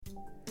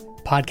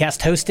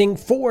Podcast hosting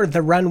for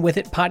the Run With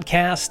It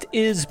podcast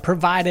is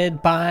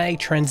provided by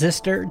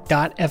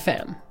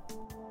Transistor.fm.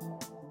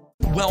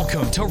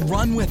 Welcome to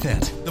Run With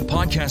It, the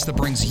podcast that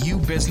brings you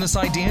business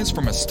ideas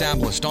from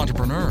established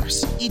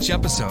entrepreneurs. Each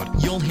episode,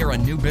 you'll hear a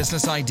new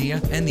business idea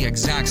and the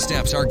exact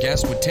steps our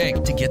guest would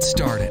take to get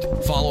started.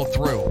 Follow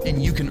through,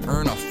 and you can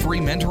earn a free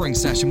mentoring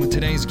session with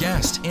today's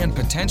guest and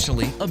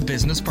potentially a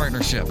business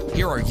partnership.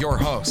 Here are your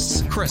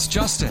hosts, Chris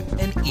Justin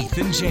and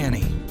Ethan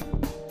Janney.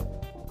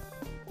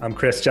 I'm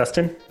Chris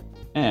Justin.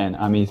 And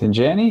I'm Ethan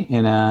Janney.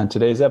 And on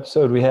today's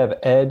episode, we have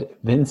Ed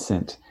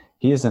Vincent.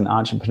 He is an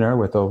entrepreneur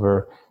with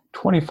over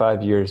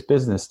 25 years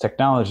business,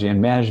 technology,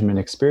 and management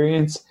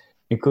experience,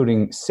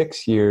 including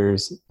 6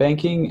 years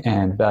banking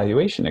and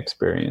valuation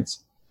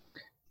experience.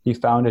 He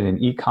founded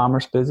an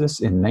e-commerce business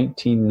in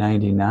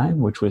 1999,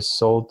 which was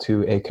sold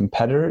to a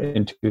competitor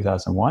in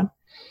 2001.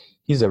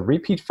 He's a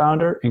repeat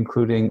founder,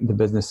 including the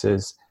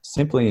businesses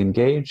Simply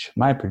Engage,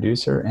 My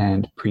Producer,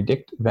 and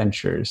Predict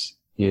Ventures.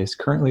 He is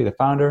currently the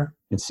founder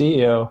and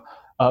CEO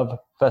of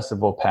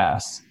Festival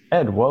Pass.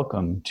 Ed,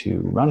 welcome to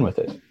Run With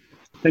It.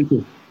 Thank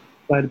you.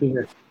 Glad to be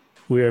here.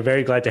 We are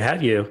very glad to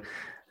have you.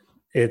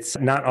 It's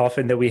not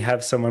often that we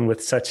have someone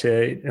with such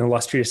an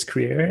illustrious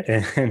career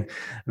and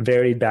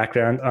varied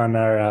background on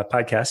our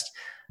podcast.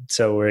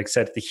 So we're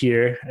excited to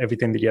hear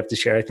everything that you have to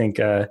share. I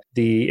think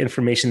the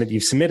information that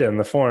you've submitted on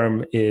the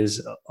forum is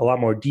a lot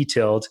more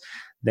detailed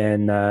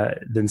than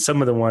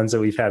some of the ones that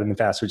we've had in the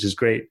past, which is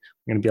great.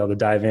 We're going to be able to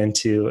dive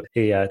into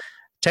a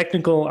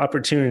technical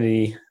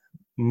opportunity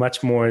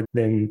much more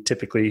than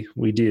typically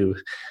we do.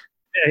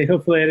 Hey,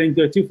 hopefully I didn't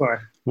go too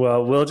far.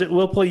 Well,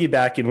 we'll pull you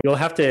back, and we'll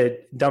have to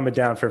dumb it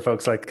down for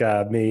folks like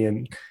me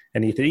and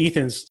Ethan.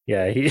 Ethan's,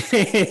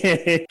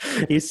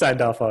 he's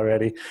signed off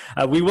already.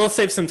 We will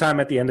save some time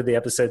at the end of the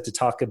episode to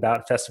talk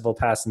about Festival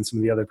Pass and some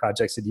of the other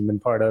projects that you've been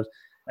part of.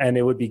 And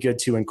it would be good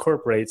to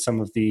incorporate some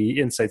of the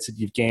insights that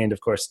you've gained,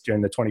 of course,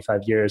 during the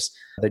 25 years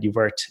that you've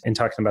worked in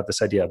talking about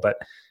this idea. But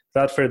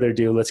without further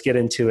ado, let's get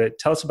into it.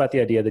 Tell us about the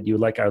idea that you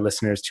would like our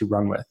listeners to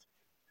run with.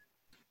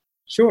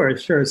 Sure.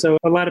 So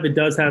a lot of it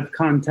does have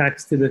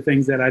context to the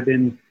things that I've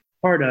been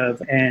part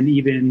of, and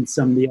even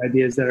some of the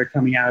ideas that are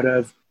coming out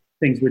of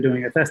things we're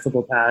doing at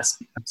Festival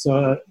Pass.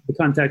 So the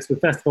context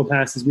with Festival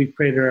Pass is we've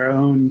created our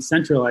own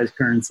centralized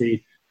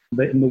currency.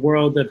 But in the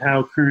world of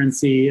how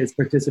currency is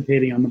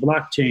participating on the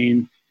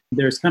blockchain,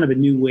 there's kind of a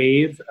new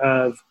wave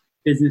of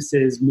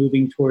businesses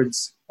moving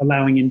towards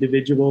allowing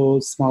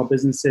individuals, small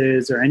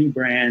businesses, or any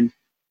brand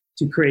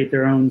to create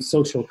their own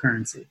social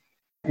currency.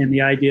 And the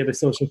idea of a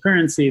social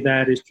currency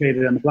that is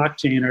traded on the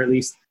blockchain, or at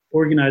least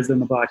organized on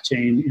the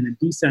blockchain in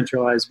a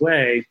decentralized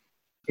way,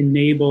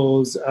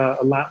 enables a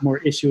lot more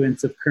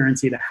issuance of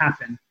currency to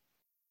happen.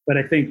 But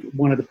I think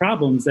one of the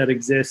problems that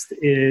exists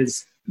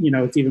is,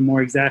 it's even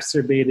more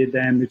exacerbated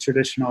than the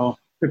traditional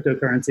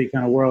cryptocurrency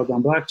kind of world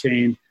on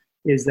blockchain,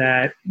 is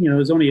that,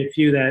 there's only a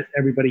few that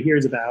everybody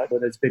hears about,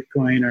 whether it's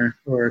Bitcoin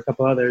or a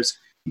couple others,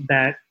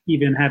 that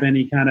even have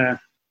any kind of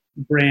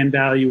brand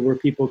value where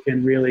people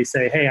can really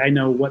say, hey, I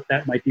know what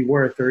that might be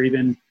worth, or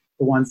even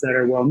the ones that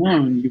are well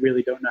known, you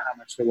really don't know how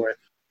much they're worth.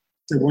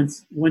 So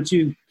once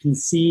you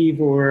conceive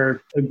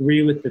or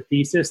agree with the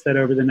thesis that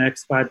over the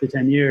next 5 to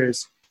 10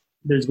 years,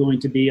 there's going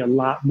to be a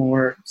lot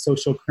more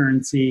social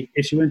currency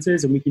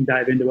issuances, and we can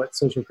dive into what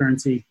social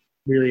currency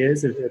really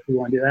is if we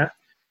want to do that.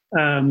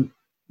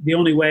 The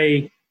only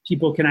way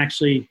people can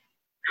actually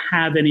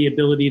have any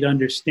ability to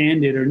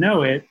understand it or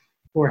know it,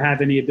 or have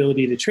any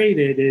ability to trade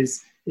it,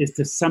 is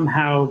to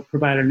somehow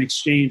provide an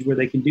exchange where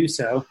they can do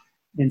so,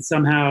 and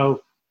somehow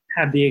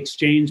have the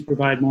exchange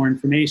provide more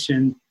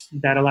information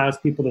that allows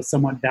people to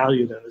somewhat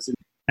value those. And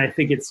I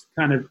think it's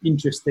kind of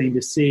interesting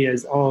to see,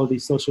 as all of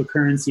these social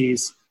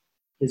currencies,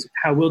 is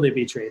how will they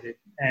be traded,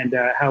 and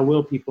how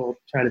will people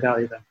try to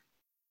value them?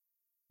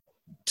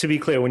 To be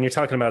clear, when you're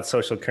talking about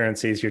social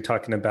currencies, you're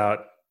talking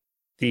about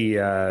the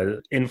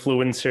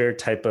influencer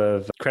type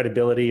of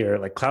credibility, or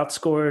like clout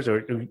scores,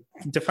 or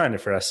define it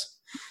for us.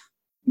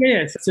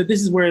 Yeah. So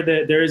this is where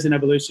there is an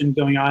evolution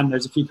going on.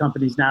 There's a few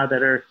companies now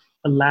that are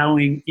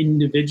allowing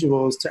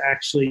individuals to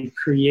actually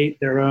create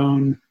their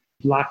own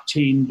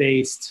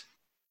blockchain-based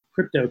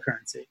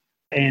cryptocurrency.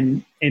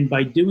 And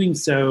by doing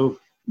so,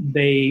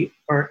 they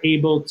are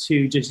able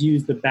to just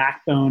use the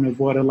backbone of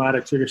what a lot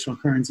of traditional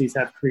currencies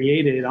have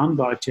created on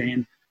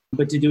blockchain,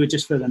 but to do it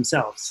just for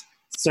themselves.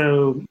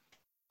 So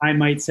I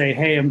might say,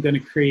 hey, I'm going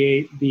to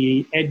create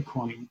the Ed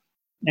coin,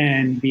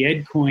 and the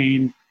Ed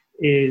coin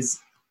is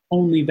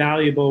only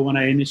valuable when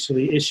I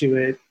initially issue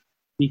it,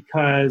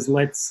 because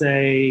let's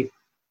say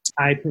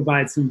I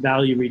provide some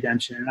value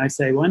redemption. And I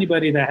say, well,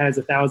 anybody that has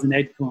 1,000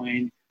 Ed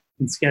coin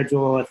can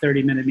schedule a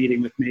 30-minute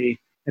meeting with me,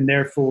 and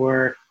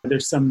therefore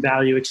there's some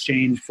value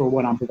exchange for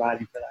what I'm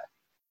providing for that.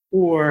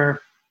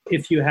 Or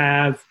if you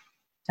have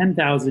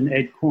 10,000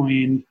 Ed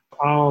coin,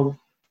 I'll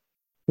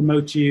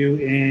promote you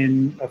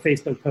in a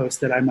Facebook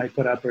post that I might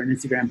put up, or an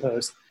Instagram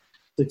post.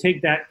 So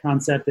take that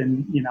concept,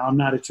 and I'm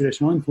not a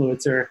traditional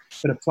influencer,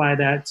 but apply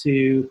that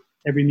to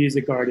every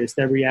music artist,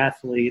 every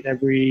athlete,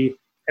 every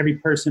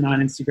person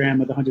on Instagram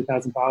with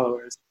 100,000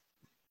 followers.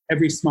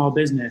 every small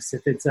business,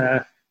 if it's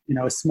a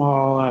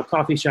small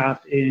coffee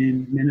shop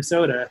in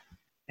Minnesota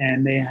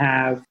and they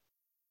have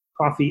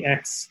coffee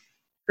X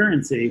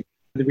currency,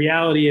 the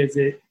reality is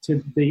that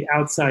to the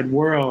outside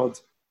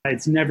world,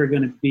 it's never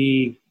going to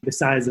be the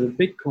size of a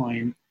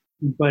Bitcoin,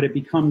 but it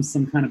becomes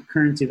some kind of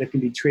currency that can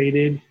be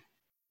traded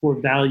for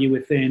value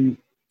within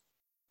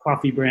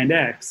coffee brand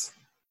X.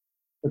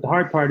 But the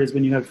hard part is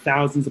when you have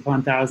thousands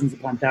upon thousands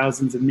upon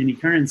thousands of mini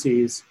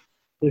currencies,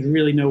 there's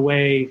really no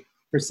way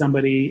for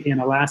somebody in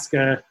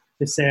Alaska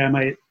to say, I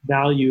might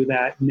value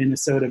that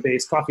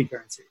Minnesota-based coffee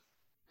currency.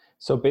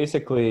 So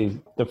basically,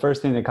 the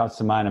first thing that comes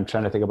to mind, I'm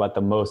trying to think about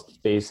the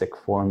most basic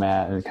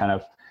format and kind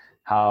of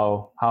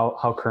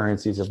how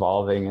currency is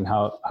evolving and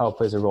how it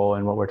plays a role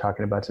in what we're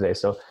talking about today.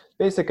 So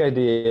basic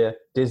idea,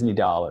 Disney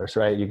dollars,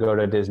 right? You go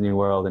to Disney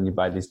World and you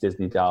buy these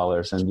Disney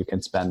dollars and you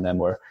can spend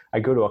them. Or I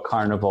go to a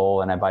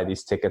carnival and I buy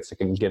these tickets. I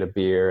can get a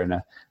beer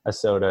and a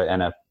soda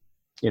and a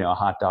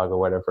hot dog or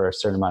whatever, a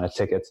certain amount of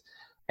tickets.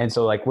 And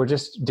so like we're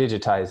just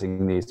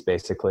digitizing these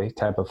basically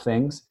type of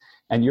things.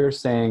 And you're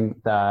saying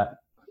that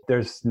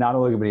there's not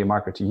only going to be a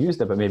market to use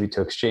them, but maybe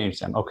to exchange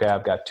them. Okay,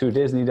 I've got $2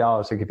 Disney.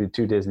 I'll give you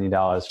 $2 Disney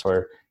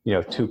for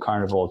 2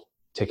 carnival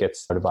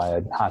tickets to buy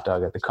a hot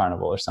dog at the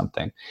carnival or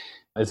something.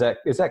 Is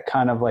that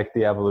kind of like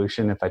the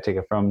evolution if I take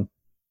it from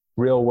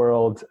real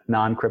world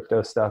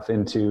non-crypto stuff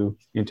into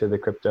the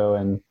crypto?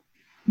 And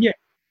yeah,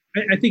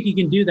 I think you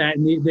can do that.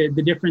 And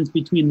the difference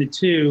between the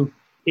two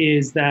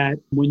is that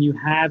when you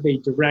have a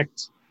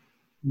direct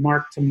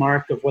mark to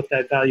mark of what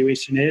that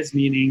valuation is,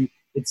 meaning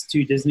it's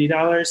 $2 Disney,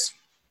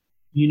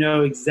 you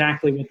know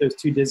exactly what those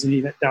 $2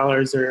 Disney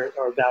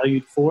are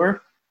valued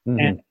for.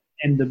 Mm-hmm.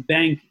 And the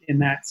bank in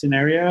that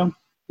scenario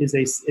is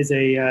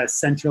a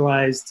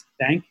centralized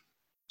bank,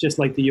 just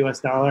like the US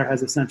dollar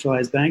has a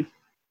centralized bank.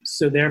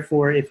 So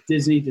therefore, if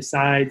Disney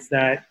decides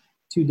that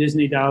 $2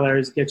 Disney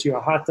gets you a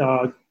hot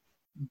dog,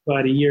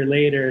 but a year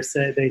later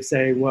they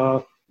say,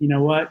 well, you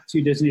know what,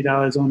 $2 Disney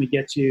only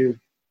gets you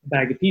a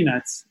bag of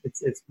peanuts.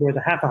 It's worth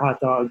a half a hot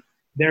dog.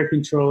 They're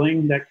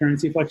controlling that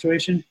currency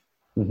fluctuation.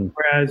 Mm-hmm.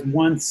 Whereas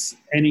once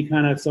any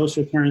kind of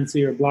social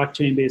currency or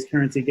blockchain-based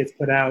currency gets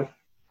put out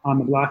on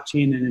the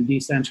blockchain in a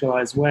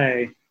decentralized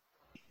way,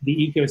 the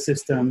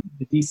ecosystem,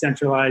 the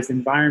decentralized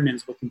environment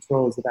is what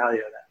controls the value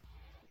of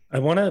that. I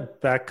want to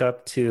back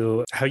up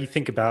to how you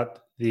think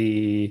about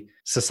the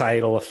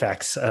societal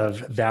effects of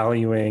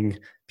valuing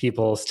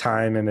people's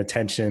time and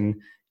attention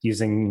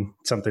using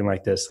something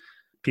like this.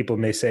 People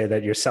may say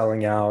that you're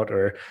selling out,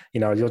 or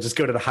you'll just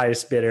go to the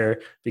highest bidder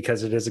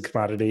because it is a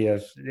commodity.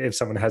 If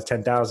someone has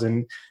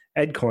 10,000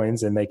 Ed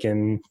coins and they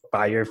can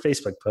buy your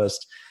Facebook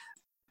post.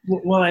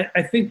 Well,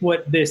 I think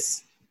what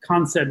this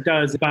concept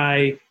does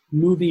by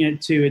moving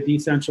it to a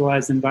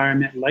decentralized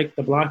environment like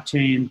the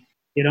blockchain,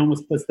 it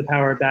almost puts the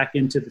power back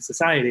into the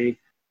society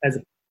as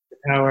the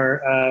power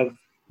of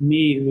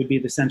me, who would be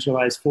the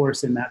centralized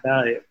force in that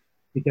value,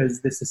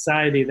 because the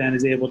society then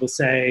is able to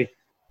say,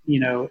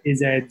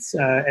 is Ed's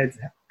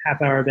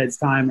half hour of Ed's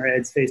time or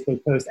Ed's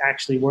Facebook post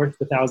actually worth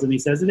the 1,000 he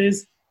says it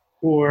is,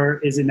 or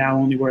is it now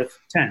only worth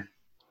 10?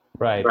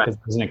 Right, because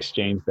there's an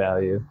exchange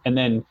value, and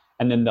then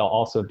there'll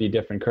also be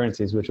different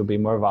currencies which will be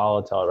more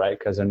volatile, right?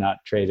 Because they're not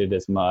traded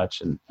as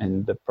much,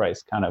 and the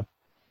price kind of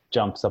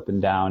jumps up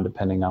and down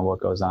depending on what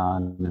goes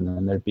on, and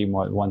then there'd be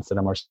more ones that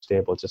are more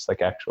stable, just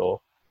like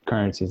actual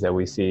currencies that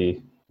we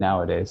see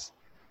nowadays.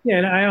 Yeah,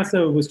 and I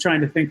also was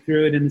trying to think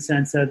through it in the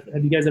sense of,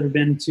 have you guys ever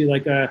been to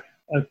like a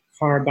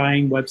car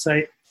buying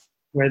website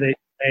where they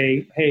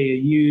say, hey, a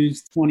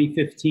used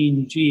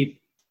 2015 Jeep,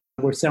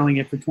 we're selling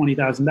it for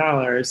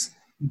 $20,000,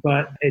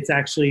 but it's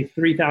actually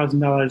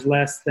 $3,000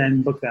 less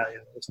than book value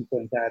or something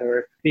like that,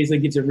 or basically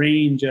gives a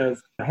range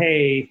of,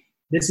 hey,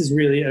 this is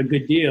really a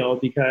good deal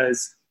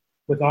because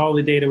with all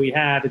the data we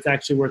have, it's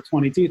actually worth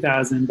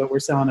 $22,000, but we're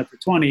selling it for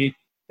 $20,000,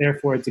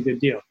 therefore it's a good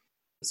deal.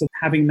 So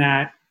having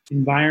that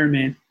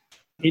environment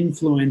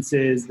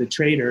influences the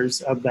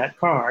traders of that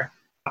car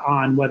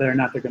on whether or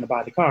not they're going to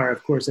buy the car.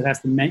 Of course, it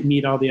has to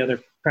meet all the other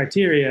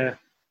criteria,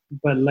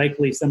 but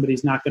likely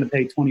somebody's not going to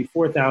pay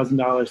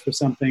 $24,000 for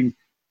something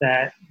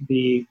that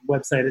the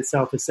website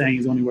itself is saying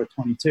is only worth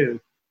 $22,000,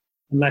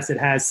 unless it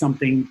has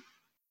something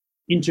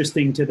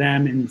interesting to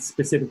them and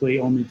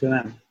specifically only to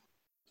them.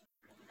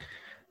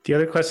 The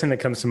other question that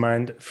comes to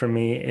mind for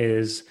me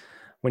is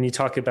when you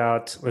talk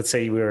about, let's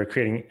say we were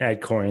creating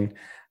AdCoin,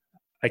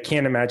 I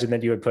can't imagine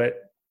that you would put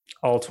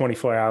all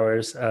 24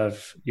 hours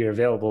of your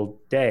available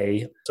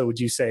day. So would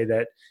you say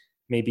that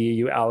maybe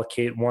you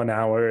allocate 1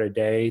 hour a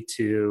day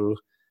to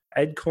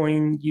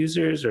AdCoin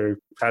users, or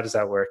how does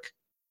that work?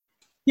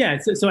 Yeah,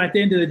 so at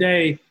the end of the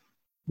day,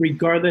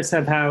 regardless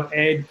of how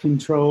Ed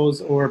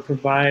controls or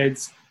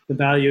provides the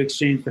value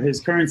exchange for his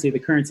currency, the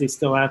currency is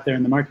still out there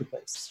in the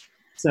marketplace.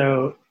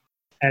 So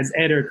as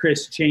Ed or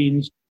Chris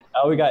change...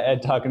 Oh, we got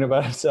Ed talking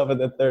about himself in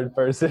the third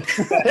person.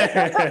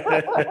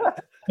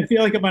 I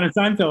feel like I'm on a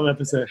Seinfeld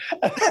episode.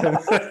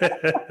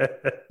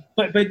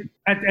 but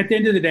at the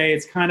end of the day,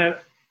 it's kind of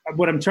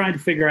what I'm trying to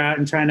figure out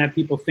and trying to have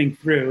people think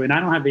through. And I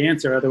don't have the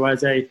answer.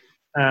 Otherwise, I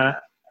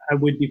I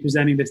would be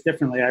presenting this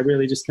differently. I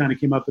really just kind of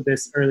came up with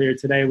this earlier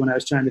today when I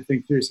was trying to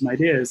think through some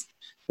ideas.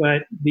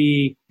 But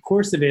the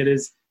course of it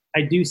is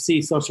I do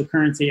see social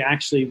currency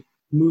actually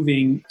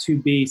moving to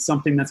be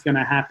something that's going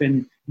to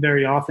happen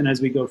very often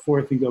as we go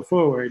forth and go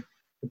forward.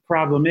 The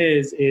problem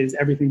is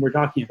everything we're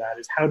talking about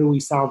is how do we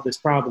solve this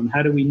problem?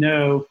 How do we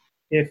know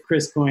if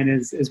Chris Coin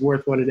is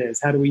worth what it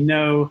is? How do we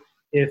know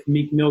if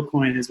Meek Mill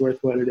Coin is worth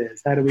what it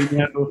is? How do we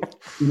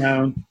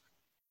know,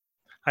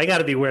 I got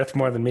to be worth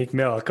more than Meek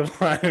Mill. Come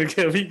on,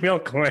 Meek Mill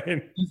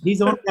Coin.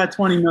 He's only got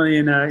 20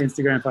 million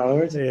Instagram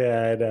followers.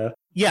 Yeah, I know.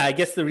 Yeah, I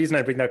guess the reason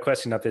I bring that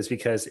question up is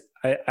because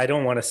I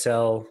don't want to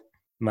sell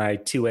my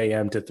 2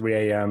 a.m. to 3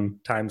 a.m.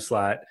 time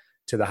slot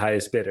to the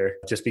highest bidder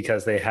just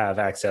because they have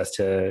access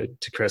to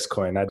Chris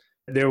Coin.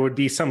 There would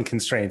be some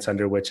constraints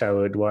under which I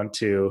would want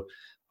to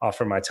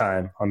offer my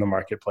time on the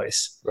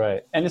marketplace.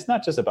 Right. And it's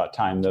not just about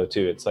time though,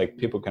 too. It's like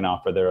people can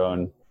offer their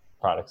own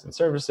products and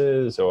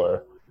services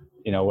or,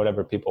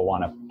 whatever people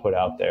want to put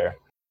out there.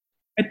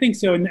 I think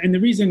so. And the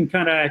reason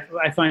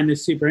I find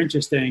this super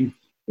interesting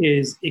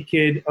is it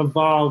could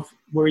evolve.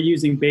 We're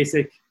using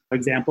basic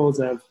examples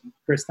of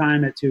Chris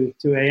time at 2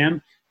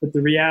 a.m. But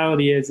the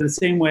reality is the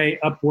same way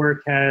Upwork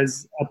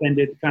has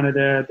upended kind of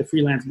the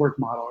freelance work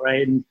model,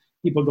 right? And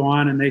people go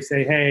on and they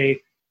say,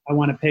 hey, I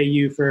want to pay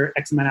you for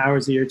X amount of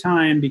hours of your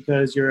time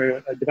because you're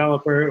a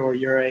developer or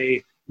you're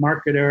a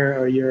marketer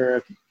or you're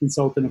a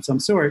consultant of some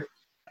sort.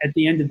 At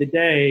the end of the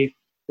day,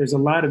 there's a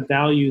lot of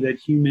value that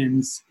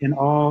humans in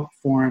all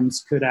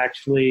forms could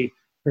actually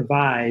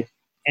provide.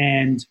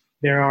 And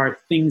there are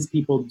things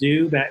people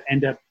do that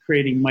end up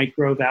creating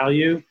micro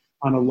value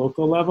on a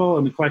local level.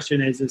 And the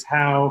question is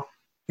how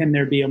can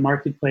there be a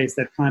marketplace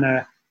that kind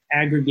of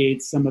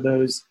aggregates some of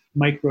those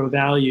micro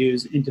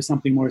values into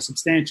something more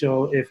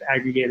substantial if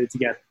aggregated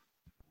together?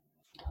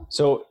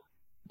 So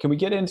can we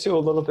get into a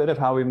little bit of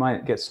how we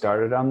might get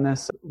started on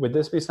this? Would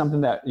this be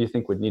something that you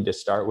think would need to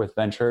start with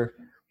venture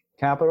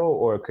capital,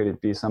 or could it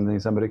be something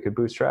somebody could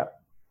bootstrap?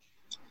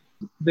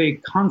 The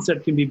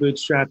concept can be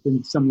bootstrapped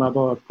in some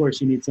level. Of course,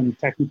 you need some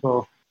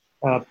technical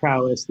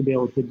prowess to be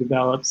able to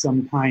develop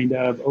some kind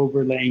of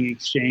overlaying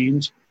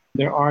exchange.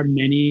 There are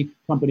many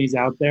companies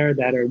out there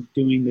that are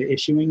doing the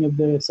issuing of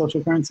the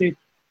social currency,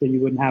 so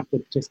you wouldn't have to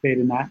participate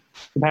in that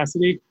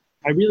capacity.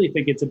 I really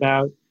think it's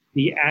about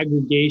the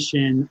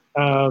aggregation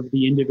of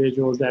the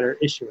individuals that are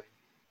issuing.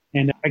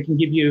 And I can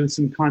give you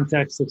some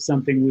context of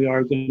something we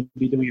are going to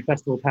be doing at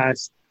Festival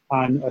Pass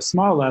on a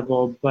small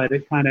level, but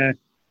it kind of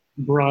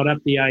brought up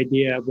the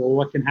idea of, well,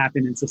 what can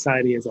happen in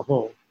society as a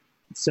whole?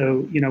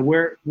 So,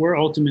 we're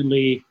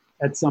ultimately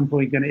at some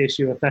point going to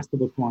issue a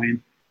festival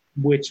coin,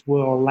 which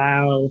will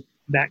allow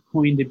that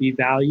coin to be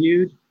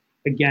valued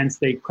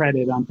against a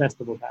credit on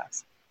Festival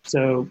Pass.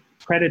 So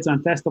credits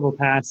on Festival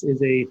Pass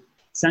is a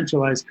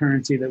centralized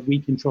currency that we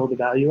control the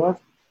value of.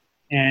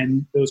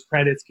 And those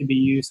credits can be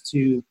used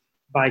to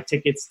buy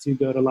tickets to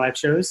go to live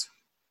shows.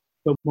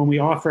 But when we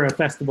offer a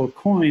festival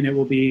coin, it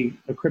will be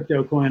a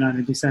crypto coin on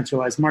a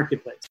decentralized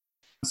marketplace.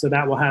 So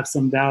that will have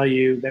some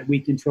value that we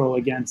control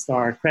against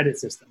our credit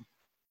system.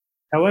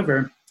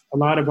 However, a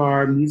lot of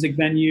our music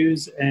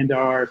venues and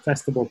our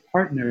festival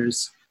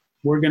partners,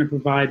 we're going to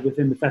provide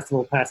within the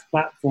Festival Pass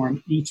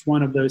platform, each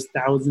one of those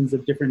thousands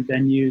of different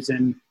venues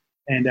and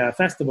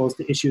festivals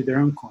to issue their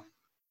own coin.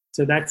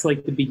 So that's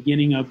like the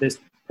beginning of this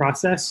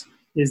process,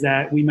 is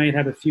that we might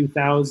have a few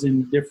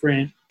thousand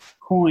different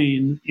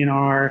coin in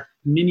our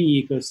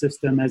mini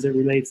ecosystem as it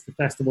relates to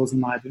festivals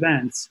and live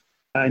events.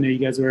 I know you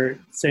guys were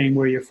saying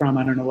where you're from.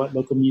 I don't know what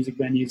local music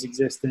venues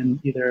exist in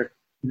either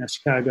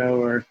Chicago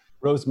or...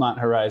 Rosemont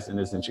Horizon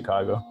is in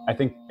Chicago. I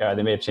think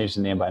they may have changed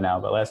the name by now,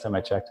 but last time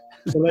I checked.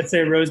 So let's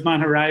say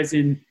Rosemont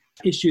Horizon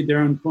issued their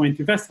own coin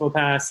through Festival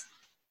Pass.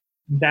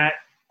 That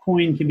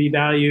coin can be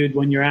valued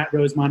when you're at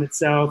Rosemont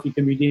itself. You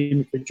can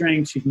redeem it for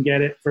drinks. You can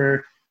get it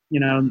for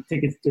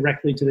tickets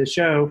directly to the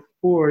show,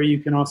 or you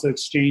can also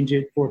exchange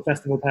it for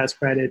Festival Pass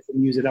credits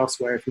and use it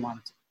elsewhere if you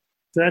wanted to.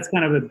 So that's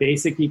kind of a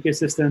basic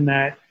ecosystem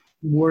that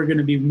we're going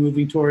to be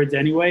moving towards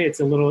anyway. It's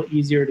a little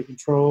easier to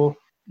control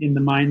in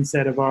the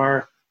mindset of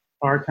our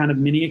kind of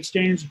mini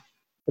exchange.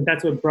 But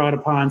that's what brought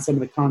upon some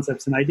of the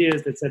concepts and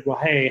ideas that said, well,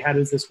 hey, how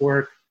does this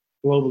work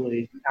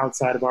globally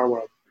outside of our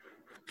world?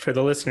 For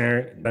the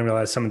listener, I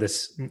realize some of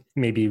this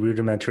may be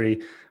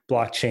rudimentary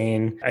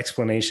blockchain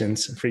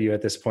explanations for you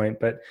at this point,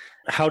 but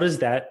how does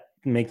that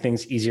make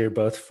things easier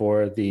both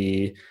for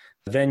the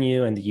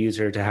venue and the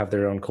user to have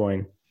their own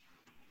coin?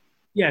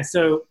 Yeah,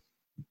 so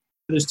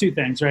there's two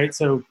things, right?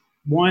 So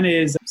one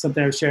is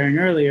something I was sharing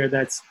earlier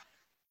that's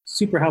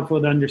super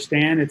helpful to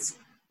understand. It's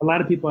a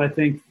lot of people, I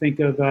think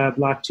of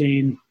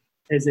blockchain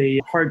as a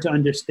hard to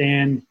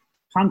understand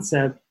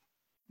concept,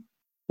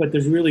 but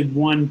there's really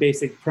one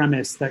basic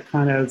premise that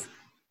kind of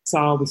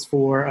solves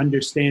for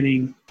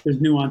understanding. There's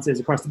nuances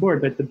across the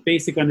board, but the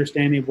basic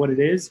understanding of what it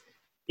is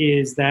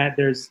that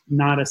there's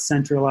not a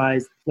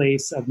centralized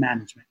place of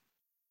management.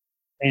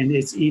 And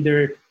it's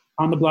either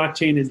on the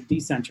blockchain is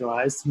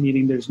decentralized,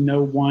 meaning there's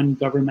no one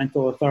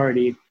governmental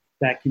authority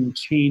that can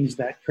change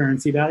that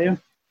currency value.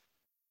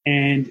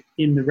 And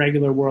in the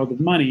regular world of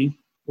money,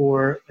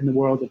 or in the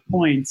world of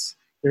points,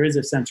 there is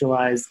a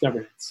centralized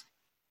governance,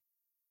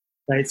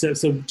 right? So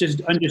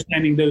just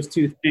understanding those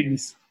two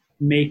things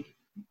make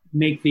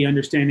the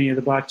understanding of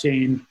the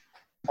blockchain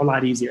a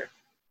lot easier.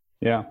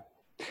 Yeah.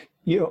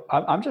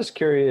 I'm just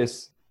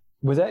curious,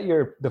 was that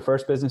the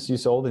first business you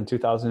sold in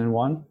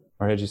 2001,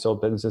 or had you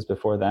sold businesses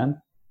before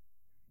then?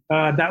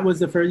 That was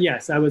the first.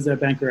 Yes, I was a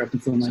banker up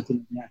until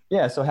 1999.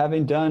 Yeah. So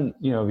having done,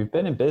 you've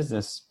been in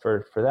business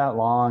for that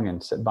long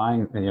and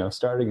buying,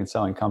 starting and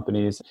selling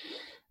companies.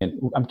 And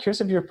I'm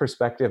curious of your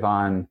perspective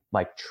on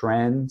like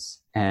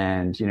trends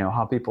and,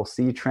 how people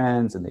see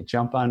trends and they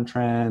jump on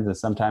trends, and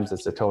sometimes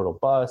it's a total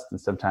bust and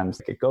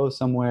sometimes it goes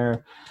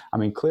somewhere. I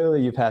mean,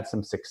 clearly you've had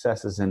some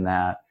successes in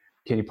that.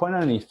 Can you point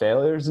out any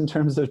failures in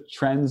terms of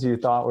trends you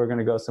thought were going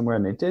to go somewhere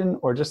and they didn't,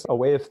 or just a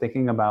way of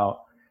thinking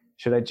about,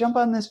 should I jump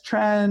on this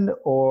trend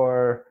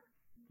or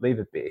leave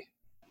it be?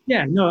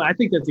 Yeah, no, I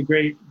think that's a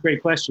great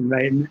question,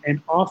 right?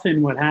 And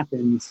often what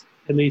happens,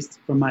 at least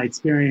from my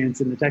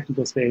experience in the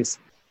technical space,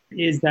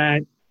 is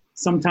that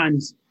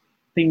sometimes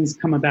things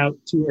come about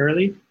too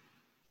early.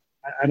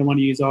 I don't want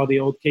to use all the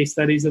old case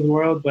studies of the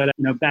world, but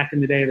back in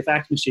the day of the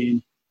fax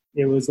machine,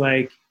 it was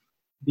like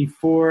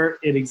before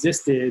it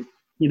existed,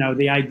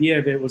 the idea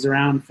of it was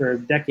around for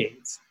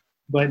decades.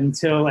 But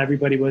until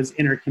everybody was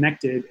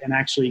interconnected and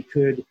actually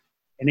could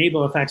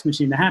enable a fax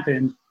machine to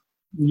happen,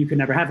 you could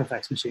never have a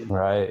fax machine.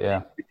 Right,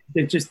 yeah.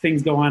 It's just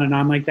things go on and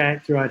on like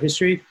that throughout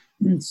history.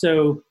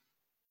 So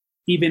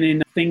even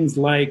in things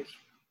like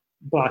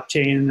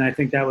blockchain, and I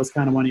think that was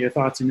kind of one of your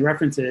thoughts and your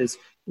references,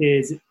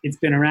 is it's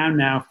been around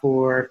now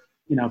for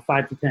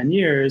 5 to 10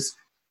 years,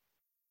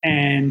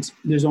 and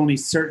there's only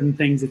certain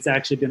things it's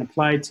actually been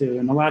applied to.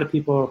 And a lot of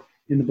people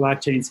in the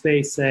blockchain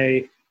space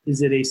say,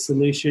 is it a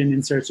solution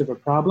in search of a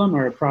problem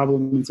or a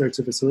problem in search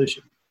of a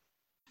solution?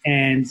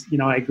 And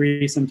I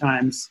agree,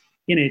 sometimes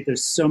in it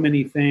there's so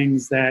many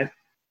things that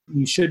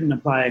you shouldn't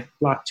apply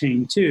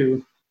blockchain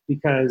to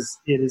because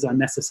it is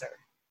unnecessary.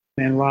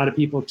 And a lot of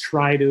people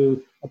try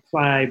to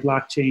apply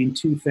blockchain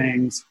to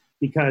things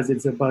because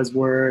it's a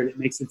buzzword. It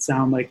makes it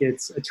sound like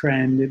it's a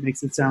trend. It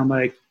makes it sound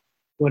like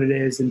what it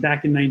is. And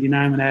back in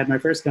 '99, when I had my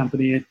first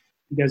company, you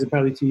guys are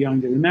probably too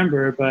young to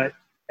remember, but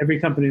every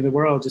company in the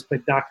world just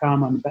put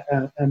 .com on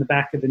the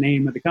back of the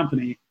name of the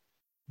company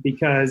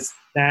because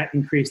that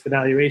increased the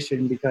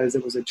valuation because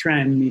it was a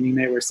trend, meaning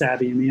they were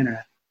savvy in the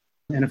internet.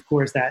 And of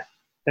course, that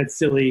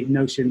silly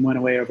notion went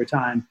away over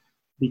time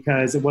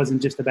because it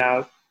wasn't just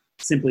about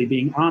simply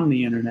being on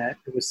the internet.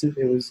 It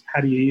was how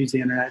do you use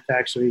the internet to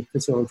actually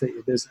facilitate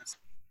your business.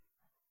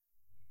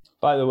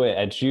 By the way,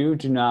 Ed, you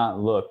do not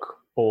look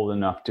old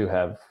enough to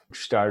have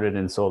started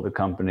and sold a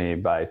company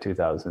by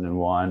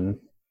 2001.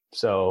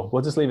 So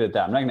we'll just leave it at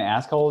that. I'm not going to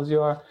ask how old you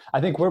are. I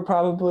think we're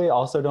probably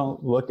also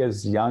don't look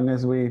as young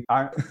as we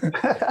are.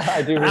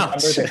 I do remember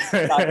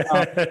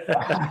that.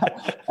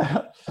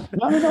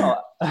 No.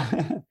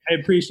 I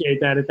appreciate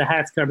that. The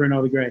hat's covering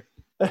all the gray.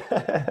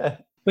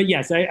 But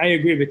yes, I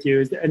agree with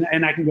you.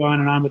 And I can go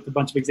on and on with a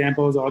bunch of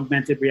examples.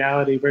 Augmented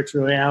reality,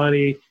 virtual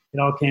reality, it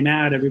all came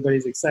out.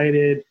 Everybody's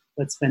excited.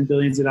 Let's spend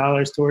billions of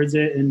dollars towards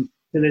it. And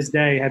to this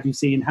day,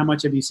 how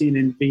much have you seen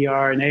in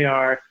VR and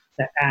AR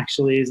that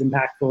actually is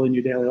impactful in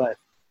your daily life?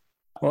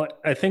 Well,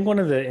 I think one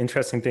of the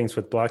interesting things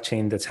with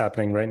blockchain that's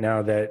happening right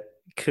now that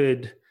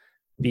could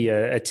be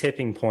a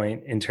tipping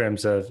point in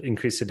terms of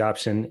increased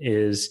adoption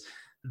is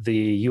the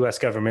US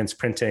government's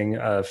printing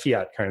of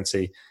fiat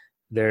currency.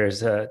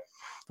 There's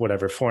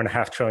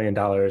 $4.5 trillion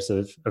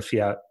of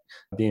fiat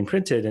being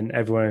printed, and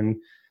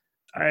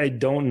I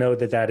don't know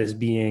that is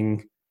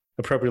being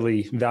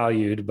appropriately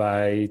valued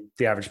by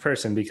the average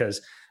person, because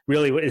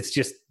really it's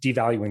just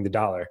devaluing the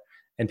dollar.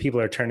 And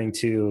people are turning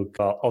to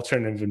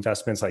alternative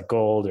investments like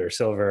gold or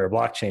silver or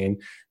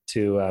blockchain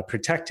to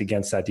protect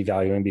against that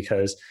devaluing,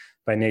 because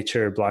by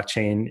nature,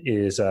 blockchain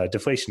is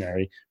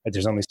deflationary.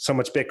 There's only so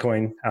much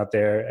Bitcoin out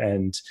there,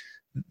 and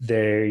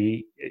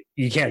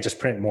you can't just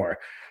print more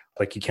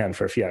like you can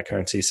for fiat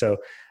currency. So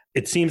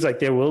it seems like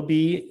there will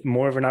be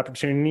more of an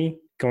opportunity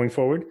going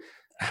forward.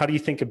 How do you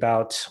think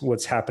about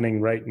what's happening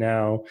right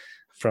now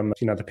from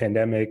the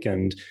pandemic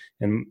and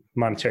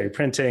monetary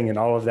printing and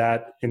all of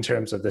that in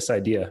terms of this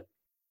idea?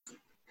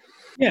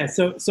 Yeah,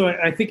 so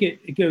I think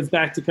it goes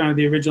back to kind of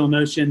the original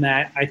notion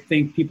that I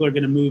think people are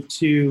going to move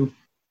to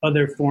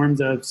other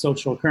forms of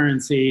social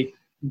currency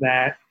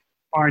that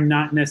are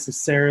not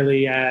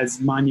necessarily as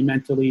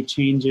monumentally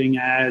changing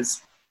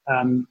as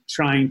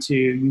trying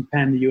to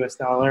pen the US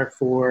dollar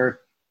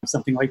for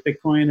something like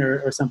Bitcoin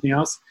or something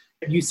else.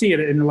 You see it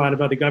in a lot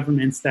of other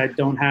governments that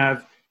don't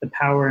have the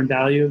power and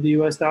value of the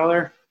US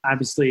dollar,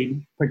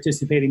 obviously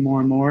participating more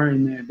and more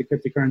in the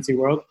cryptocurrency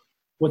world.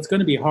 What's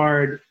going to be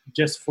hard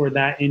just for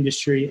that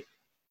industry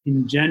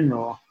in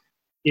general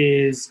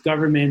is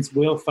governments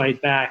will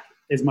fight back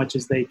as much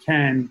as they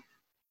can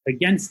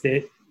against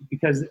it,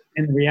 because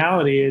in the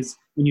reality is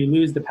when you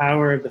lose the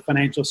power of the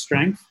financial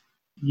strength,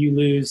 you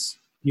lose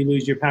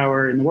your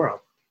power in the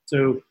world.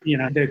 So,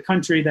 the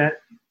country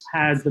that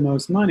has the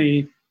most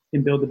money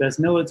can build the best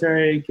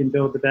military, can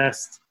build the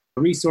best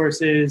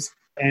resources,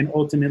 and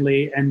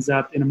ultimately ends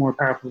up in a more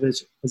powerful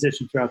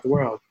position throughout the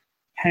world.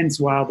 Hence,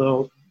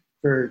 while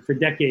for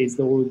decades,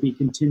 there will be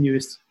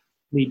continuously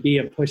be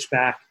a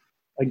pushback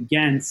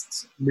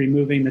against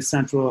removing the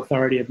central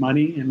authority of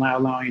money and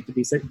allowing it to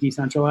be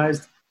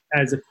decentralized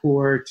as a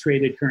core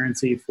traded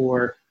currency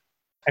for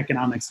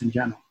economics in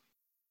general.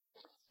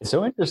 It's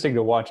so interesting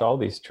to watch all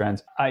these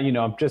trends.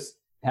 I'm just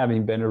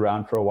having been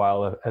around for a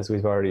while, as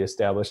we've already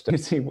established,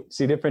 you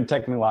see different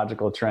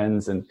technological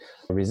trends and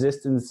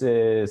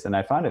resistances. And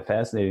I find it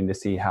fascinating to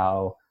see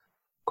how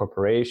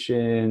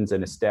corporations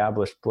and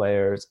established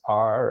players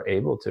are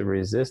able to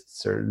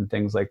resist certain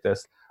things like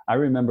this. I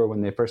remember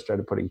when they first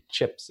started putting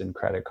chips in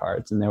credit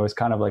cards, and there was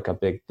kind of like a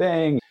big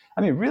thing.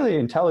 I mean, really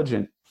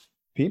intelligent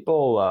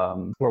people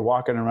were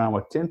walking around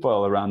with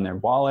tinfoil around their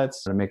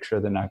wallets to make sure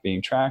they're not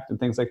being tracked and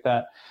things like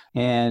that.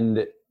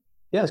 And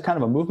yeah, it's kind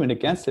of a movement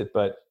against it,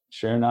 but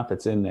sure enough,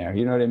 it's in there.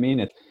 You know what I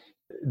mean?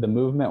 The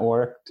movement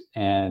worked,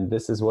 and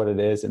this is what it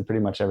is. And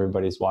pretty much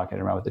everybody's walking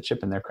around with a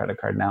chip in their credit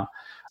card now.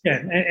 Yeah,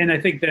 and I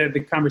think that the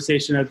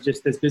conversation of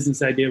just this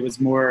business idea it's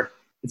more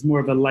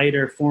of a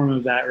lighter form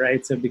of that,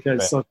 right? So because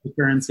Right. social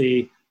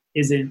currency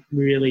isn't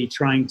really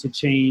trying to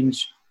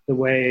change the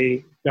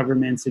way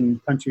governments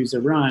and countries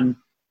are run,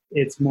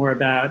 it's more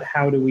about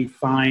how do we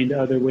find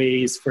other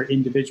ways for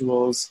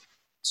individuals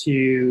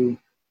to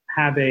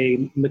have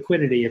a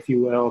liquidity, if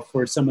you will,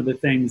 for some of the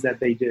things that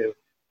they do.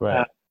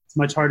 Right. It's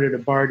much harder to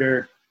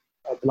barter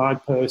a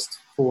blog post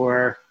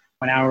for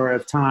an hour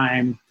of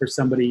time for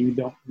somebody you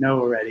don't know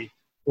already,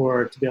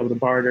 or to be able to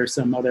barter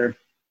some other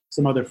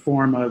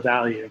form of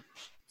value.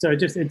 So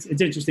it's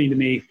interesting to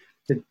me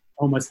to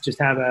almost just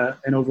have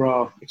an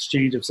overall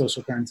exchange of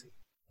social currency.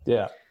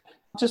 Yeah.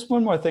 Just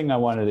one more thing I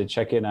wanted to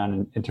check in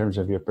on in terms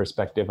of your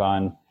perspective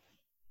on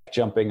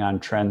jumping on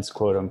trends,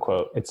 quote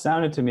unquote. It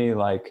sounded to me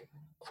like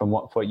from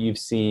what you've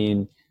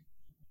seen,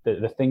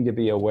 the thing to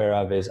be aware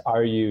of is,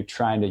 are you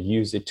trying to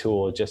use a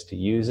tool just to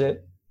use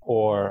it,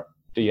 or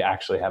do you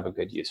actually have a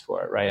good use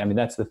for it, right? I mean,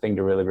 that's the thing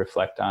to really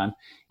reflect on.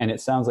 And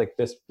it sounds like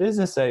this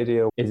business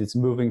idea it's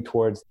moving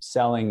towards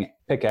selling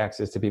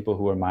pickaxes to people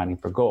who are mining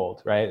for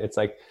gold, right? It's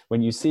like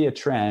when you see a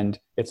trend,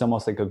 it's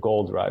almost like a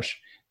gold rush.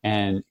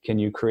 And can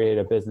you create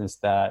a business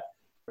that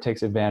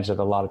takes advantage that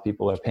a lot of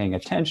people are paying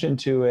attention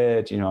to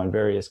it, and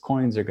various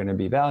coins are going to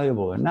be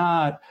valuable or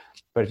not.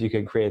 But if you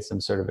can create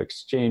some sort of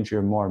exchange,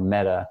 you're more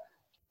meta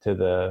to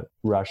the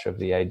rush of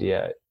the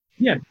idea.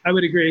 Yeah, I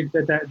would agree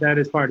that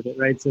is part of it,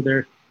 right? So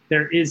there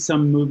is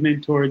some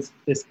movement towards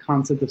this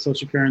concept of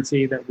social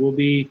currency that will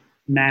be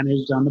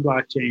managed on the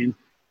blockchain.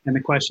 And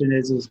the question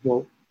is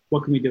well,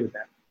 what can we do with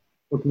that?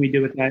 What can we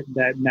do with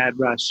that mad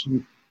rush?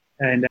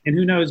 And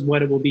who knows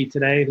what it will be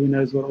today? Who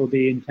knows what it will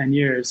be in 10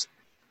 years?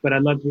 But I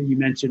love what you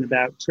mentioned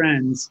about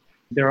trends.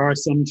 There are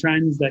some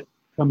trends that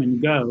come and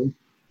go,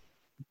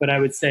 but I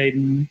would say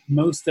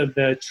most of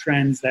the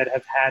trends that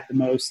have had the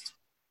most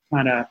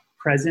kind of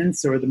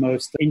presence or the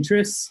most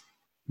interest,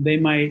 they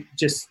might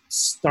just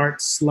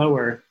start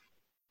slower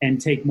and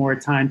take more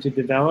time to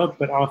develop,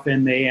 but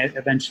often they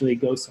eventually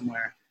go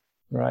somewhere.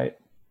 Right.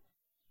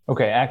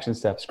 Okay, action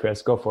steps,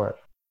 Chris, go for it.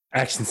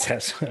 Action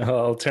steps.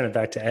 I'll turn it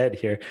back to Ed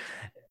here.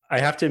 I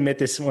have to admit,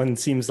 this one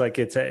seems like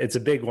it's a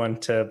big one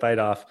to bite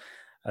off.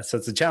 So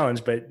it's a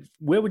challenge, but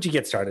where would you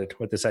get started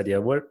with this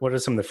idea? What are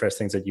some of the first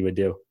things that you would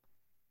do?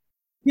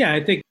 Yeah,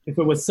 I think if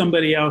it was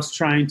somebody else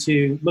trying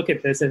to look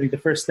at this, I think the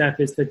first step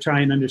is to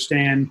try and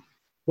understand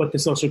what the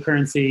social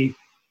currency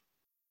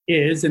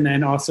is, and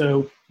then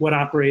also what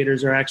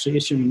operators are actually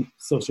issuing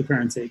social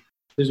currency.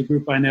 There's a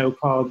group I know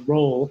called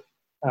Roll,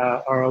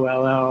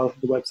 ROLL.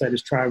 The website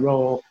is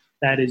TryRoll,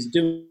 that is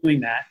doing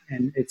that,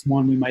 and it's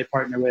one we might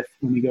partner with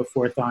when we go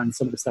forth on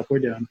some of the stuff we're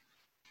doing.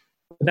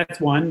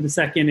 That's one. The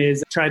second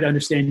is try to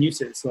understand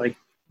uses, like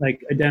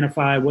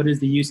identify what is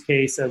the use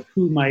case of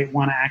who might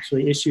want to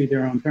actually issue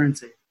their own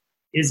currency.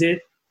 Is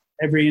it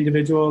every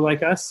individual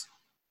like us,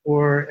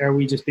 or are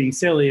we just being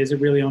silly? Is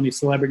it really only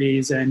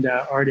celebrities and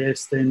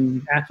artists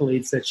and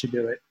athletes that should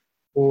do it?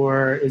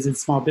 Or is it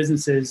small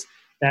businesses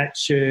that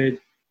should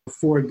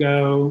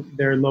forego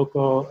their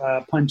local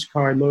punch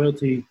card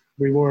loyalty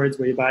rewards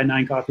where you buy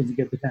 9 coffees and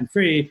get the 10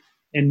 free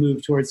and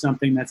move towards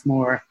something that's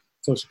more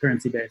social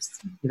currency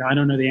based? I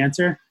don't know the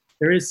answer.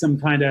 There is some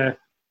kind of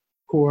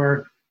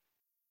core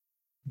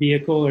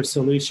vehicle or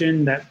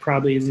solution that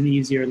probably is an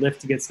easier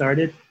lift to get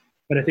started,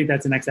 but I think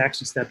that's the next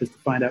action step, is to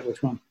find out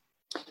which one.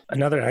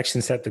 Another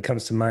action step that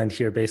comes to mind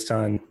here based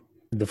on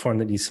the form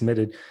that you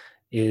submitted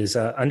is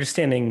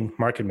understanding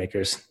market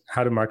makers.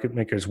 How do market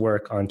makers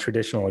work on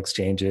traditional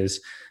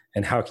exchanges,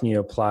 and how can you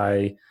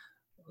apply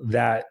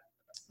that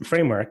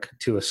framework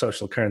to a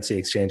social currency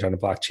exchange on a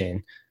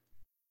blockchain?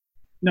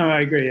 No,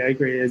 I agree.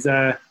 Is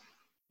at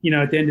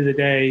the end of the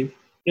day,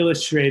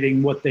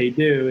 illustrating what they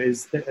do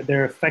is that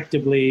they're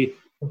effectively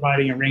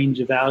providing a range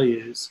of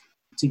values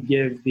to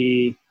give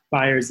the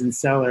buyers and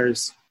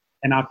sellers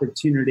an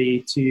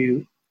opportunity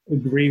to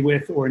agree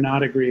with or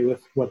not agree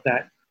with what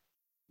that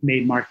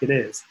made market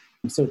is.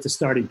 So it's a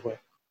starting point.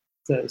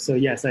 So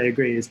yes, I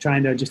agree. Is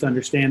trying to just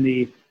understand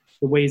the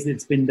the ways that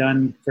it's been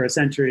done for a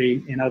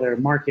century in other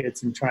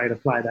markets and try to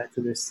apply that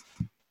to this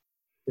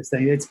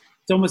thing. It's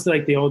almost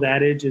like the old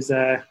adage is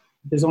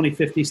there's only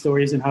 50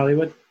 stories in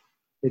Hollywood.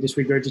 They just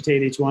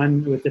regurgitate each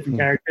one with different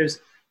characters.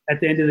 At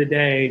the end of the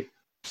day,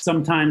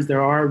 sometimes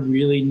there are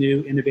really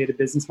new innovative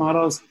business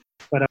models,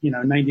 but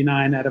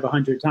 99 out of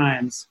 100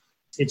 times,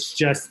 it's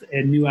just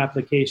a new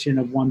application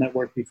of one that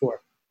worked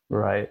before.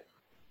 Right.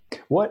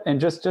 What, and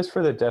just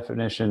for the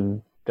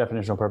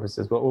definitional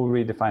purposes, what will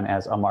we define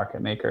as a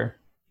market maker?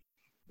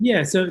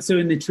 Yeah, so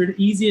in the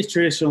easiest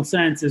traditional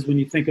sense is when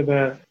you think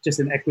of just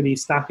an equity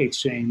stock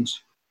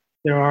exchange,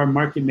 there are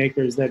market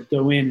makers that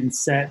go in and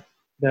set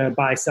the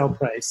buy-sell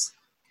price,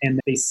 and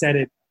they set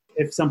it.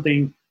 If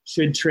something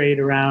should trade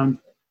around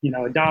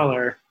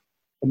 $1,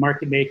 the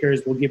market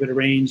makers will give it a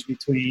range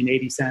between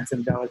 80 cents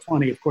and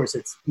 $1.20. Of course,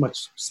 it's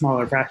much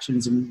smaller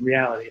fractions in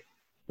reality.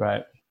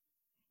 Right.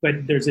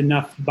 But there's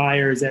enough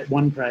buyers at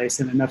one price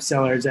and enough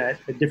sellers at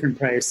a different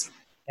price,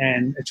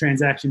 and a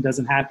transaction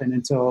doesn't happen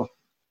until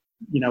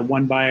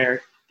one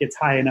buyer gets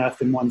high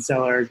enough and one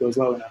seller goes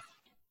low enough.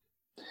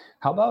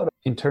 How about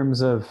in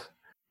terms of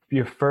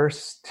your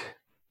first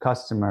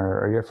customer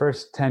or your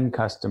first 10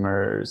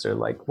 customers, or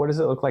like, what does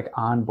it look like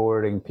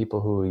onboarding people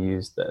who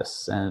use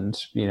this and,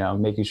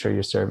 making sure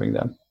you're serving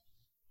them?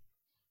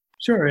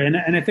 Sure. And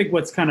I think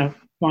what's kind of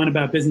fun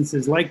about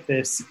businesses like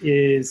this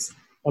is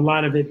a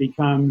lot of it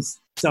becomes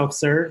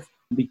self-serve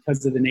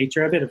because of the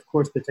nature of it. Of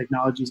course, the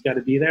technology's got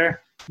to be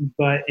there,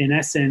 but in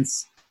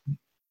essence,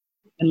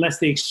 unless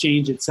the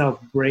exchange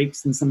itself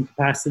breaks in some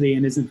capacity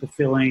and isn't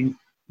fulfilling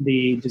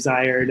the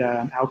desired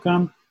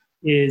outcome,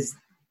 is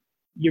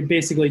you're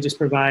basically just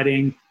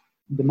providing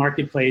the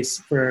marketplace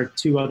for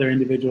two other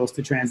individuals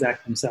to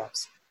transact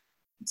themselves.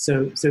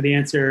 So the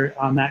answer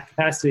on that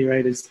capacity,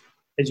 right, is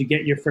as you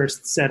get your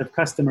first set of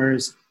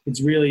customers,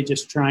 it's really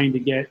just trying to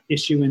get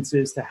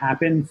issuances to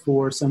happen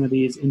for some of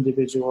these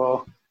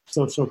individual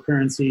social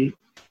currency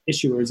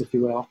issuers, if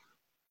you will,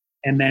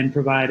 and then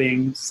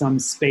providing some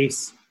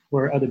space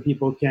where other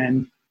people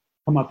can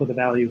come up with a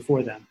value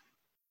for them.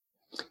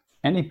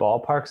 Any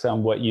ballparks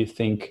on what you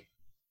think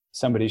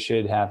somebody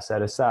should have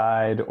set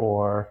aside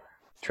or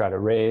try to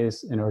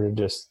raise in order to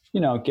just,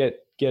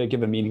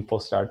 give a meaningful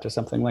start to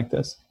something like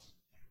this?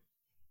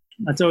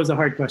 That's always a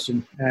hard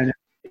question. And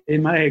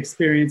in my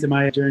experience, in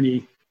my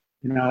journey,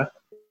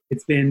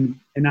 it's been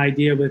an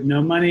idea with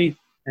no money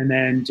and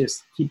then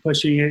just keep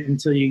pushing it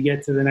until you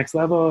get to the next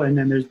level. And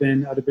then there's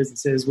been other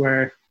businesses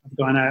where I've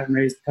gone out and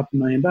raised a couple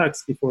 $1 million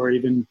before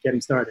even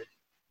getting started.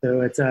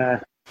 So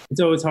it's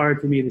always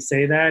hard for me to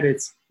say that.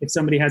 It's if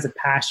somebody has a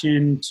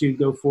passion to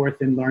go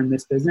forth and learn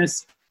this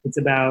business, it's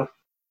about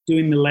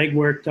doing the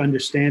legwork to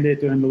understand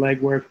it, doing the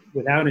legwork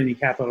without any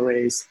capital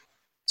raise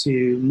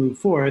to move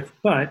forth.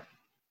 But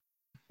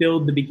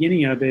build the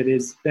beginning of it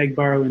is beg,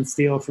 borrow, and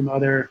steal from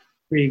other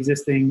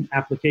pre-existing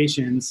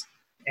applications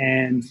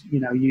and,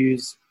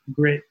 use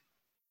grit.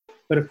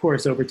 But of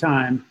course, over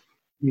time,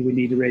 you would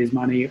need to raise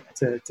money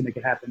to make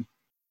it happen.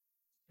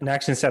 An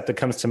action step that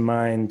comes to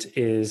mind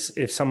is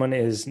if someone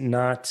is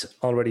not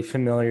already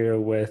familiar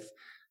with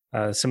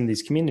some of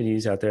these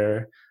communities out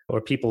there or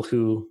people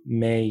who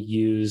may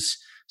use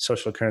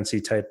social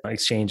currency type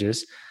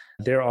exchanges,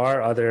 there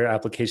are other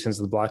applications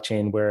of the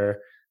blockchain where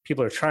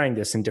people are trying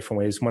this in different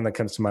ways. One that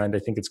comes to mind, I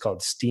think it's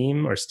called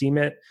Steem or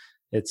Steemit.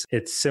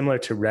 It's similar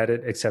to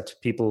Reddit,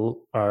 except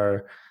people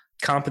are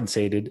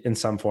compensated in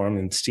some form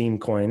in Steem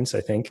coins,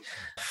 I think,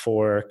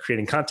 for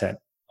creating content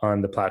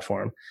on the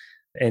platform.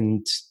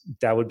 And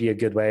that would be a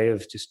good way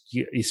of just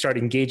you start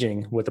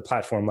engaging with a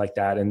platform like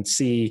that and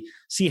see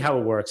how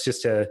it works,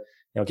 just to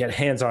get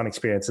hands-on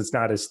experience. It's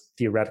not as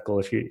theoretical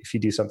if you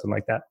do something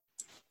like that.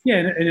 Yeah,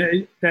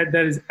 and that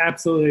is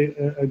absolutely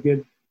a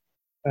good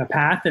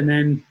path. And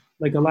then,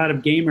 like, a lot of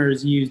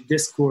gamers use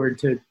Discord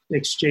to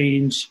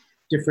exchange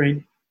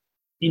different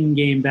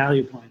in-game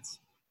value points.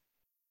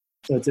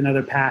 So it's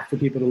another path for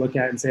people to look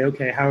at and say,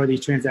 okay, how are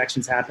these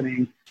transactions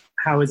happening?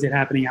 How is it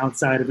happening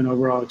outside of an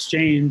overall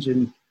exchange?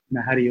 And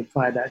how do you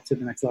apply that to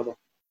the next level?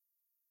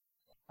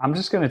 I'm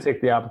just going to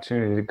take the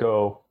opportunity to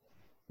go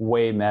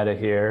way meta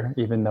here,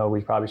 even though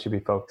we probably should be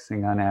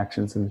focusing on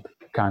actions and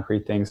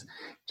concrete things.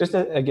 Just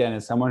again,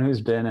 as someone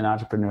who's been an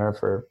entrepreneur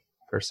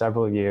for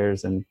several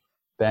years and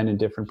been in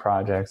different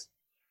projects,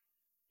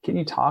 can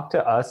you talk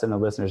to us and the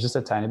listeners just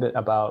a tiny bit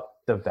about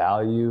the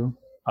value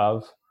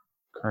of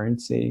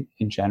currency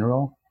in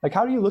general? Like,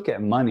 how do you look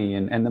at money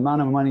and the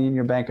amount of money in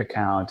your bank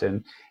account?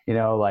 And,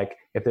 like,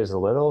 if there's a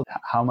little,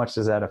 how much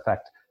does that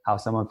affect how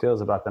someone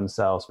feels about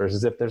themselves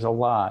versus if there's a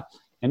lot?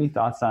 Any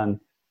thoughts on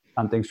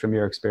things from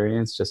your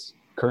experience, just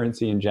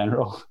currency in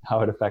general,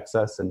 how it affects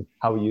us and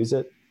how we use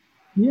it?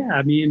 Yeah,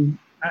 I mean,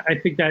 I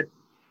think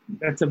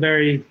that's a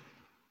very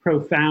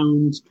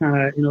profound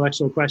kind of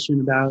intellectual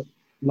question about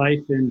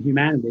life and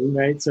humanity,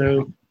 right?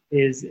 So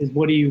is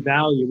what do you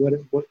value?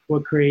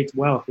 What creates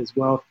wealth? Is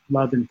wealth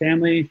love and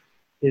family?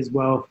 Is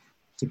wealth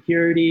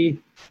security?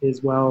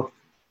 Is wealth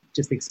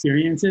just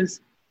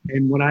experiences?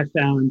 And what I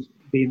found,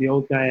 being the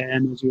old guy I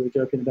am, as you were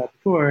joking about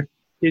before,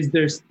 is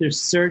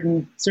there's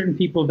certain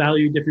people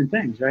value different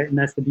things, right? And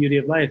that's the beauty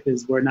of life,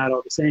 is we're not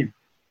all the same.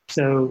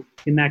 So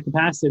in that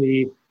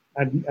capacity,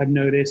 I've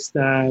noticed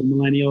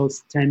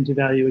millennials tend to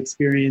value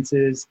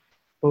experiences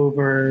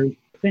over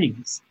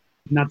things.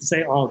 Not to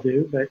say all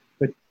do, but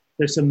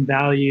there's some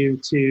value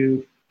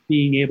to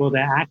being able to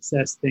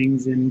access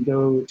things and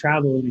go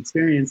travel and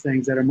experience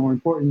things that are more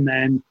important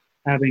than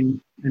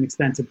having an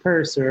expensive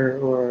purse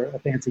or a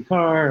fancy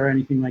car or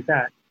anything like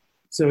that.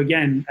 So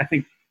again, I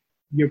think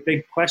your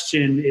big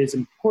question is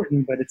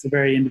important, but it's a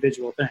very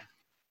individual thing.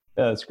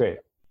 Yeah, that's great.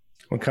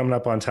 We're coming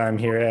up on time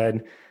here,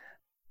 Ed.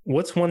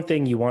 What's one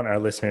thing you want our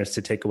listeners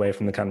to take away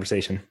from the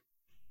conversation?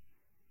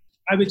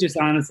 I would just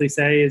honestly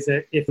say is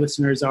that if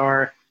listeners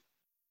are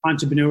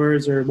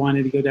entrepreneurs or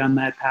wanting to go down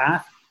that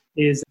path,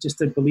 is just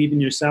to believe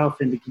in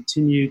yourself and to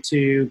continue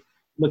to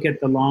look at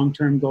the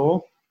long-term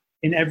goal.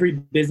 In every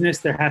business,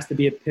 there has to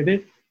be a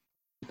pivot,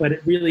 but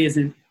it really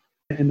isn't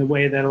in the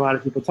way that a lot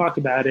of people talk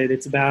about it.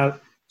 It's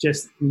about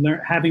just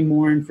having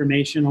more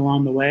information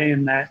along the way,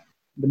 and that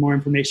the more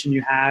information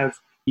you have,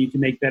 you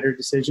can make better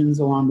decisions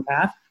along the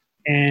path.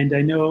 And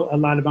I know a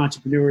lot of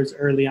entrepreneurs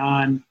early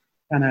on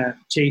kind of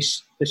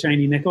chase the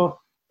shiny nickel,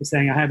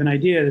 saying, I have an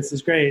idea, this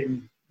is great.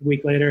 And a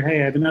week later,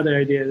 hey, I have another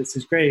idea, this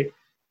is great.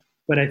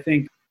 But I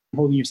think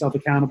holding yourself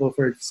accountable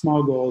for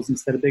small goals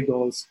instead of big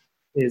goals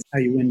is how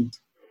you win.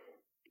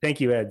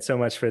 Thank you, Ed, so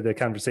much for the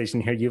conversation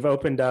here. You've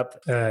opened up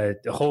a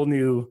whole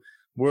new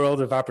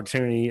world of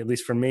opportunity, at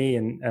least for me,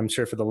 and I'm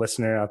sure for the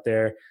listener out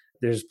there.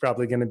 There's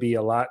probably going to be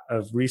a lot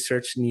of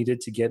research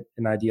needed to get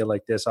an idea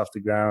like this off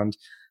the ground,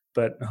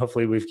 but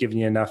hopefully we've given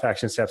you enough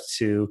action steps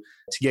to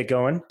get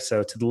going.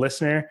 So to the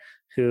listener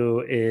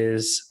who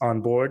is on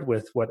board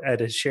with what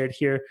Ed has shared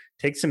here,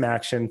 take some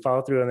action,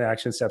 follow through on the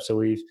action steps that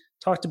we've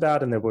talked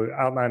about and that were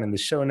outlined in the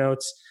show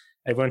notes.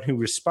 Everyone who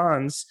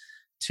responds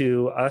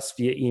to us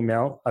via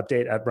email,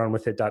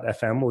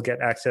 update@runwithit.fm, will get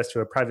access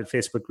to a private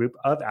Facebook group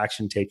of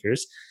action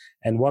takers.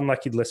 And one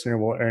lucky listener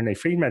will earn a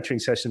free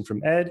mentoring session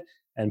from Ed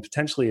and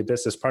potentially a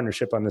business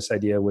partnership on this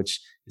idea,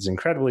 which is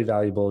incredibly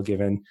valuable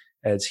given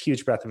Ed's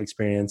huge breadth of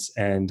experience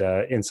and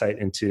insight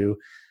into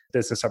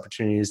business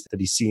opportunities that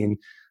he's seen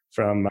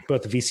from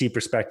both the VC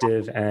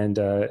perspective and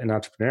an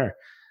entrepreneur.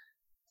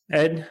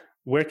 Ed,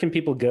 where can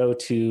people go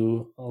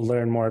to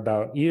learn more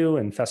about you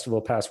and Festival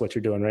Pass, what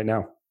you're doing right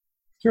now?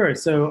 Sure.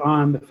 So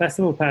on the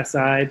Festival Pass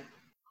side,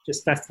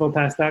 just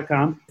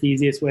festivalpass.com, the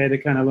easiest way to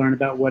kind of learn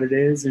about what it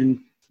is and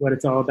what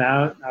it's all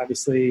about.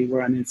 Obviously,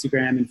 we're on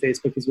Instagram and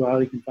Facebook as well.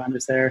 You can find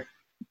us there.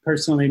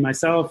 Personally,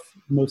 myself,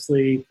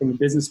 mostly from a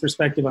business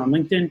perspective on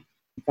LinkedIn. You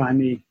can find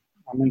me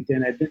on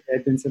LinkedIn, Ed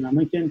Vincent on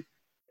LinkedIn.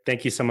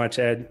 Thank you so much,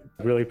 Ed.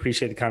 Really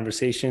appreciate the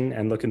conversation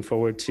and looking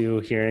forward to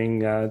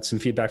hearing some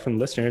feedback from the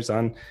listeners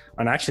on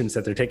actions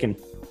that they're taking.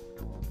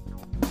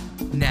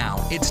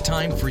 Now it's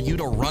time for you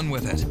to run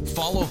with it.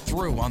 Follow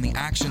through on the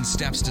action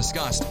steps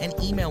discussed and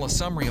email a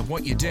summary of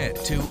what you did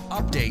to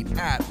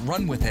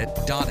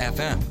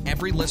update@runwithit.fm.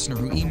 Every listener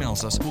who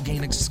emails us will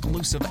gain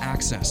exclusive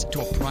access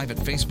to a private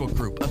Facebook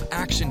group of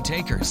action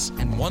takers.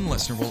 And one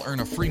listener will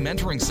earn a free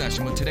mentoring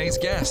session with today's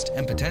guest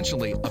and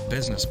potentially a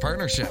business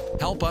partnership.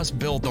 Help us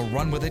build the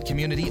Run With It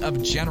community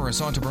of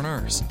generous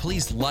entrepreneurs.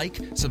 Please like,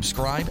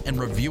 subscribe, and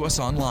review us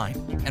online.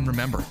 And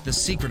remember, the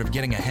secret of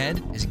getting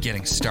ahead is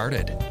getting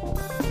started.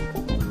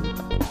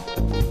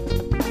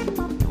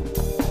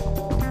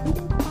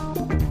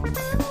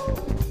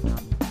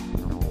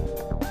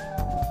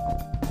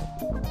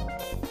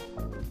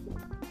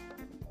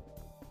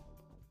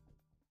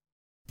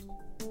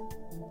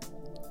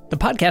 The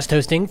podcast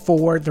hosting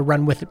for the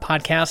Run With It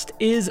podcast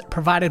is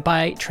provided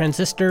by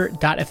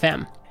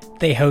Transistor.fm.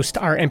 They host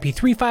our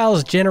MP3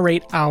 files,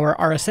 generate our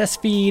RSS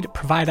feed,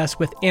 provide us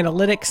with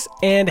analytics,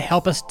 and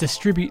help us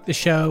distribute the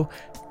show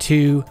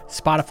to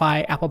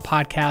Spotify, Apple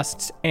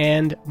Podcasts,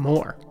 and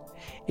more.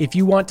 If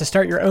you want to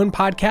start your own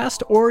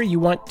podcast or you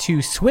want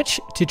to switch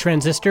to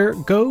Transistor,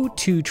 go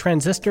to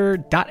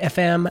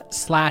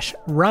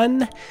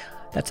transistor.fm/run.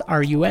 That's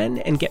RUN,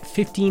 and get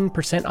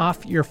 15%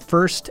 off your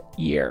first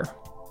year.